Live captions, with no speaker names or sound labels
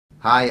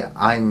Hi,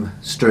 I'm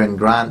Struan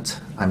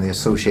Grant. I'm the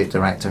Associate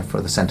Director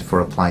for the Centre for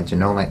Applied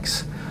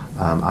Genomics.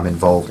 I'm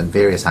involved in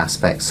various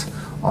aspects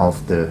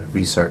of the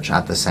research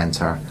at the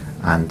centre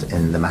and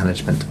in the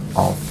management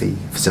of the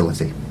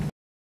facility.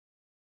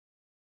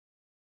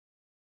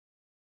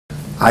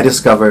 I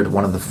discovered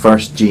one of the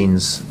first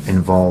genes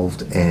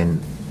involved in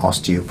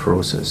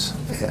osteoporosis.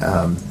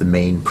 The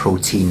main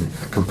protein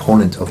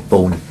component of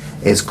bone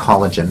is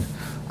collagen,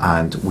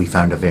 and we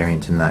found a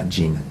variant in that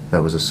gene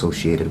that was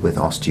associated with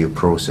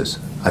osteoporosis,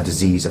 a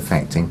disease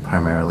affecting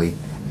primarily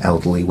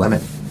elderly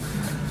women.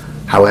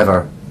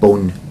 However,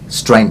 bone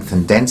strength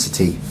and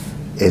density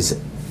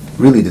is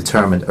really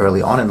determined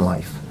early on in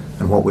life,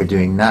 and what we're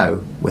doing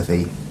now with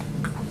a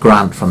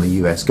grant from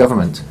the US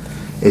government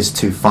is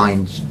to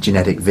find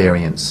genetic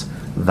variants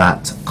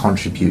that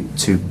contribute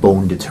to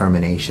bone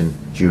determination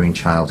during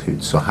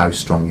childhood, so how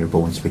strong your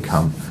bones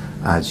become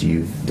as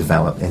you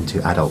develop into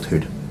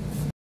adulthood.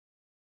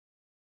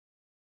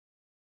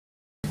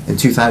 In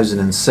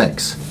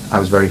 2006, I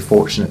was very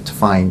fortunate to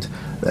find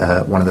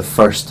one of the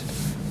first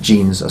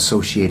genes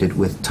associated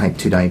with type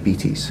 2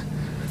 diabetes.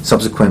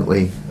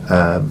 Subsequently,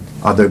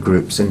 other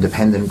groups,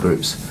 independent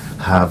groups,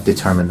 have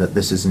determined that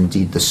this is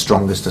indeed the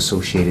strongest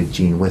associated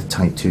gene with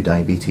type 2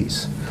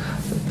 diabetes.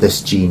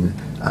 This gene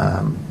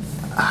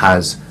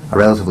has a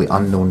relatively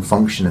unknown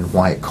function in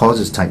why it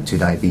causes type 2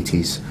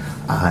 diabetes,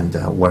 and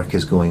work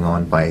is going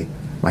on by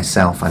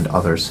myself and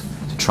others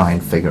to try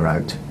and figure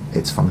out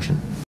its function.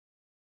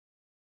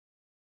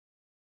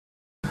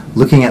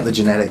 Looking at the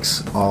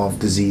genetics of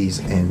disease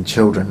in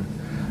children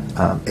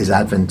is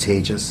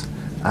advantageous,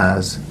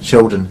 as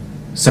children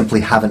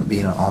simply haven't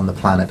been on the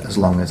planet as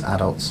long as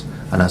adults,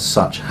 and as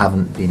such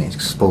haven't been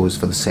exposed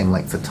for the same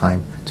length of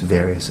time to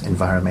various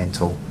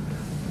environmental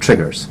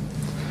triggers.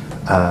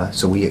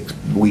 So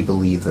we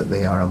believe that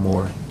they are a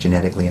more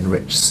genetically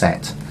enriched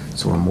set,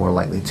 so we're more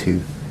likely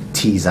to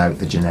tease out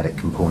the genetic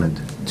component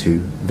to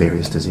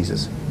various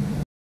diseases.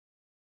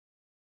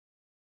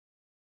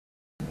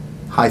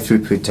 High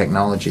throughput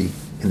technology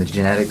in the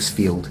genetics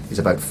field is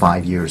about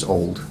 5 years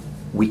old.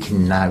 We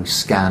can now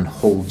scan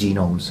whole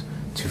genomes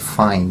to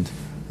find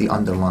the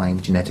underlying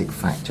genetic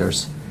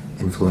factors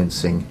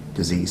influencing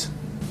disease.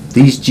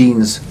 These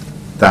genes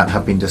that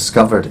have been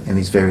discovered in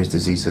these various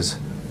diseases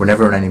were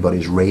never on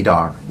anybody's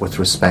radar with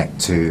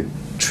respect to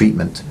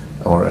treatment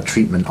or a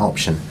treatment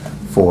option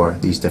for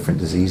these different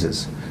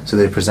diseases. So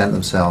they present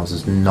themselves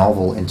as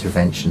novel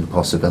intervention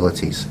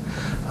possibilities,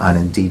 and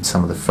indeed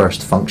some of the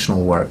first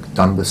functional work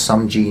done with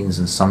some genes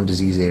in some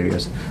disease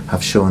areas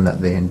have shown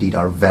that they indeed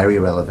are very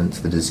relevant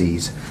to the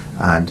disease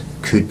and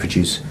could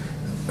produce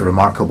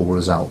remarkable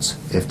results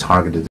if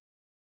targeted.